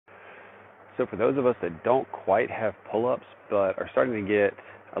So for those of us that don't quite have pull-ups but are starting to get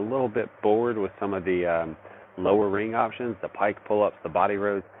a little bit bored with some of the lower ring options, the pike pull-ups, the body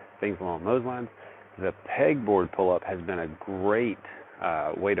rows, things along those lines, the pegboard pull-up has been a great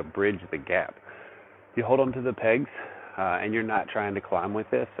way to bridge the gap. You hold onto the pegs, and you're not trying to climb with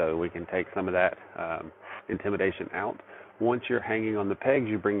this, so we can take some of that intimidation out. Once you're hanging on the pegs,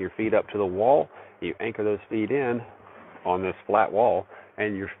 you bring your feet up to the wall, you anchor those feet in on this flat wall,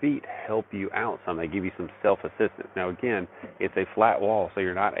 and your feet help you out some. They give you some self-assistance. Now again, it's a flat wall, so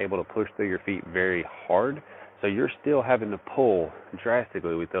you're not able to push through your feet very hard, so you're still having to pull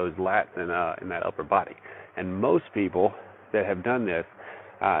drastically with those lats in that upper body. And most people that have done this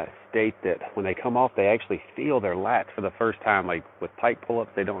state that when they come off, they actually feel their lats for the first time. Like with pike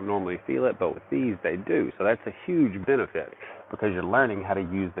pull-ups, they don't normally feel it, but with these, they do. So that's a huge benefit because you're learning how to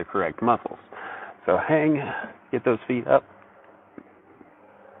use the correct muscles. So hang, get those feet up.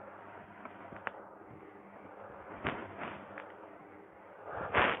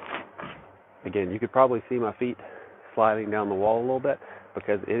 Again, you could probably see my feet sliding down the wall a little bit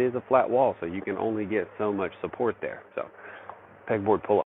because it is a flat wall, so you can only get so much support there. So pegboard pull-up.